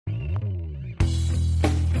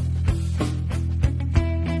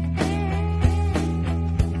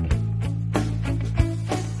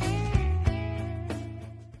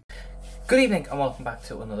Good evening and welcome back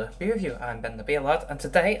to another beer review. I'm Ben the Beer Lad, and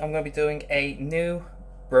today I'm going to be doing a new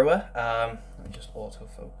brewer. Let me just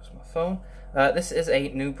autofocus my phone. This is a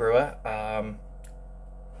new brewer.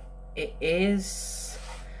 It is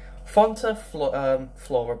Fonta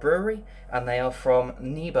Flora Brewery, and they are from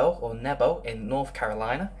Nebo in North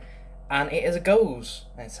Carolina. And it is a Gose,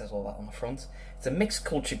 and it says all that on the front. It's a mixed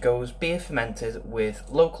culture Gose beer fermented with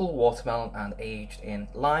local watermelon and aged in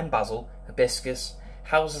lime, basil, hibiscus,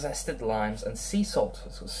 house zested limes and sea salt.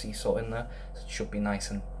 There's sea salt in there, so it should be nice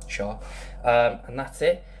and sharp. And that's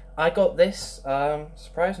it. I got this,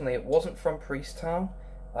 surprisingly, it wasn't from Priesttown.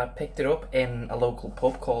 I picked it up in a local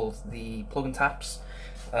pub called the Plug and Taps.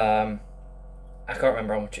 I can't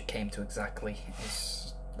remember how much it came to exactly.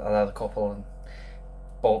 I had a couple and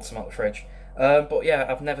bought some out the fridge. But yeah,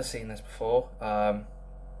 I've never seen this before. And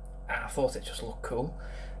I thought it just looked cool.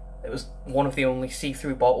 It was one of the only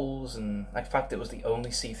see-through bottles, and in fact it was the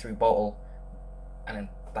only see-through bottle, and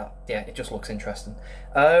yeah, it just looks interesting.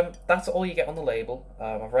 That's all you get on the label.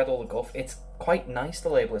 I've read all the guff. It's quite nice, the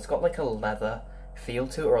label. It's got like a leather feel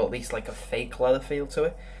to it, or at least like a fake leather feel to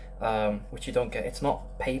it, which you don't get. It's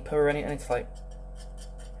not paper or anything, it's like,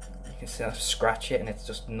 you can see I scratch it and it's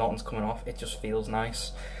just nothing's coming off. It just feels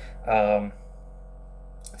nice.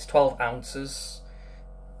 It's 12 ounces.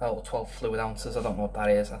 Oh, 12 fluid ounces, I don't know what that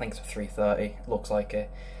is. I think it's a 330, looks like it.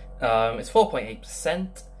 It's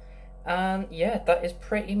 4.8%, and yeah, that is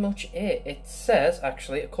pretty much it. It says,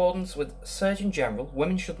 actually, accordance with Surgeon General,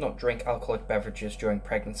 women should not drink alcoholic beverages during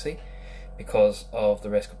pregnancy because of the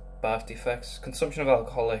risk of birth defects. Consumption of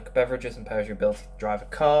alcoholic beverages impairs your ability to drive a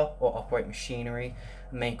car or operate machinery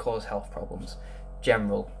and may cause health problems.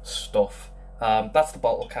 General stuff. That's the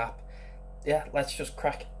bottle cap. Yeah, let's just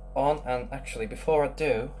crack on. And actually, before I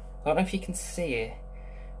do, I don't know if you can see it.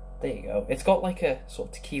 There you go. It's got like a sort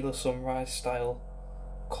of tequila sunrise style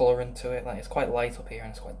colouring to it. Like, it's quite light up here and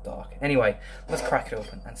it's quite dark. Anyway, let's crack it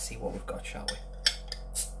open and see what we've got, shall we?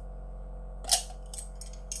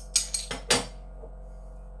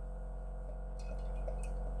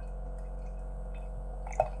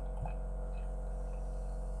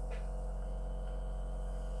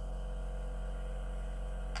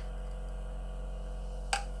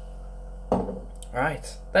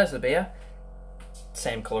 Right, there's the beer.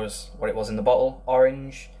 Same colour as what it was in the bottle,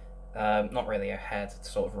 orange. Not really a head,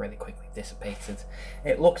 it's sort of really quickly dissipated.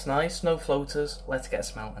 It looks nice, no floaters. Let's get a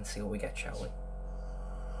smell and see what we get, shall we?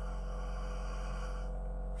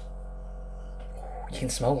 You can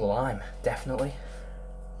smell the lime, definitely.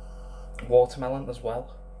 Watermelon as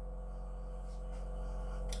well.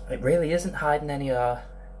 It really isn't hiding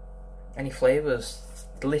any flavours.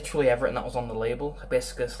 Literally everything that was on the label: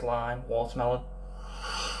 hibiscus, lime, watermelon.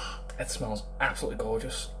 It smells absolutely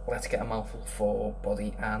gorgeous. Let's get a mouthful for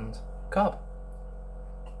body and carb.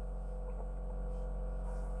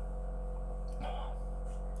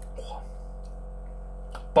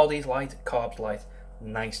 Body's light, carbs light,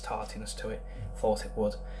 nice tartiness to it. Thought it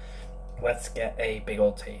would. Let's get a big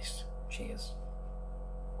old taste. Cheers.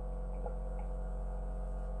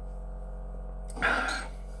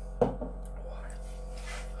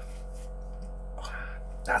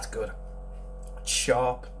 That's good.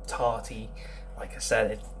 Sharp, tarty. Like I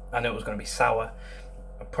said, I knew it was going to be sour.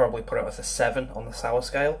 I'd probably put it as a 7 on the sour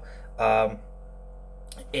scale.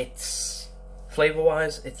 It's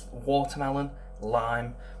flavour-wise, it's watermelon,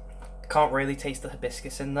 lime. Can't really taste the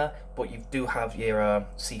hibiscus in there, but you do have your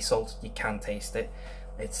sea salt. You can taste it.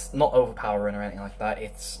 It's not overpowering or anything like that.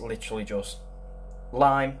 It's literally just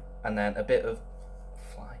lime and then a bit of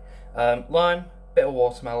lime, bit of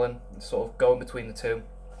watermelon, sort of going between the two.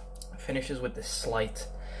 Finishes with this slight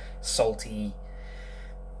salty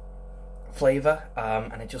flavour,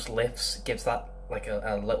 and it just lifts, gives that like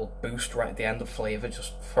a little boost right at the end of flavour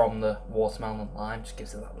just from the watermelon and lime. Just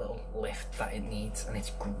gives it that little lift that it needs, and it's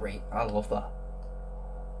great. I love that.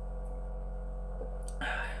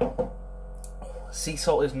 Sea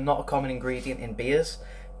salt is not a common ingredient in beers.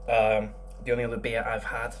 The only other beer I've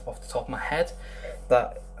had off the top of my head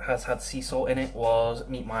that has had sea salt in it was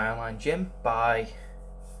Meet My Online Gym by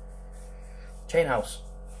Chain House,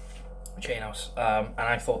 and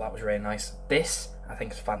I thought that was really nice. This, I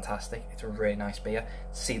think, is fantastic. It's a really nice beer.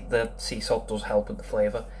 The sea salt does help with the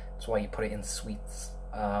flavour. That's why you put it in sweets,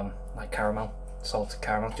 like caramel, salted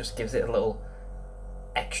caramel. Just gives it a little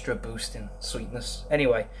extra boost in sweetness.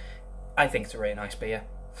 Anyway, I think it's a really nice beer.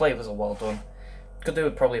 Flavours are well done. Could do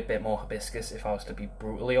with probably a bit more hibiscus if I was to be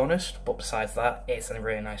brutally honest, but besides that, it's a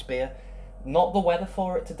really nice beer. Not the weather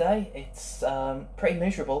for it today. It's pretty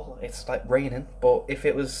miserable. It's like raining, but if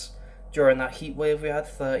it was during that heat wave we had,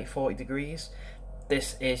 30-40 degrees,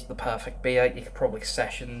 this is the perfect beer. You could probably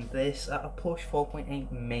session this at a push 4.8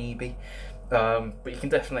 maybe, but you can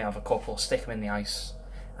definitely have a couple, stick them in the ice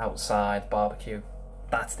outside, barbecue.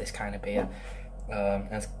 That's this kind of beer. And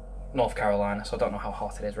it's North Carolina, so I don't know how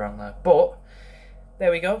hot it is around there, but there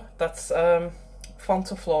we go. That's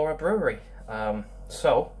Fonta Flora Brewery.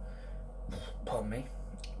 So, pardon me.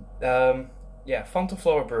 Yeah, Fonta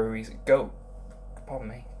Flora Breweries goes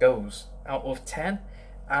out of 10.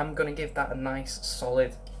 I'm gonna give that a nice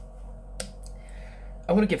solid.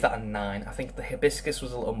 I'm gonna give that a 9. I think the hibiscus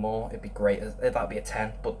was a little more. It'd be great. That'd be a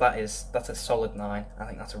 10, but that's a solid 9. I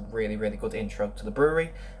think that's a really, really good intro to the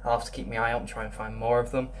brewery. I'll have to keep my eye out and try and find more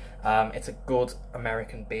of them. It's a good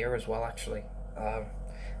American beer as well, actually. I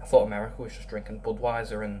thought America was just drinking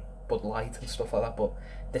Budweiser and Bud Light and stuff like that, but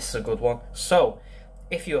this is a good one. So,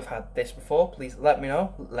 if you have had this before, please let me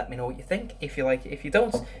know. Let me know what you think. If you like it, if you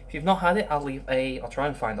don't, if you've not had it, I'll try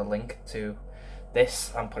and find a link to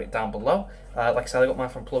this and put it down below. Like I said, I got mine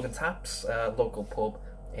from Plug and Taps, local pub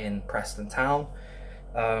in Preston Town.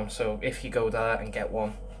 So if you go there and get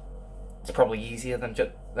one, it's probably easier than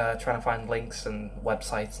just trying to find links and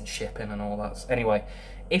websites and shipping and all that. Anyway,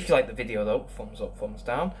 if you like the video though, thumbs up, thumbs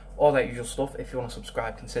down, all that usual stuff. If you want to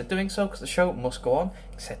subscribe, consider doing so, because the show must go on,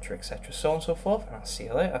 etc, etc, so on and so forth, and I'll see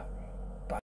you later.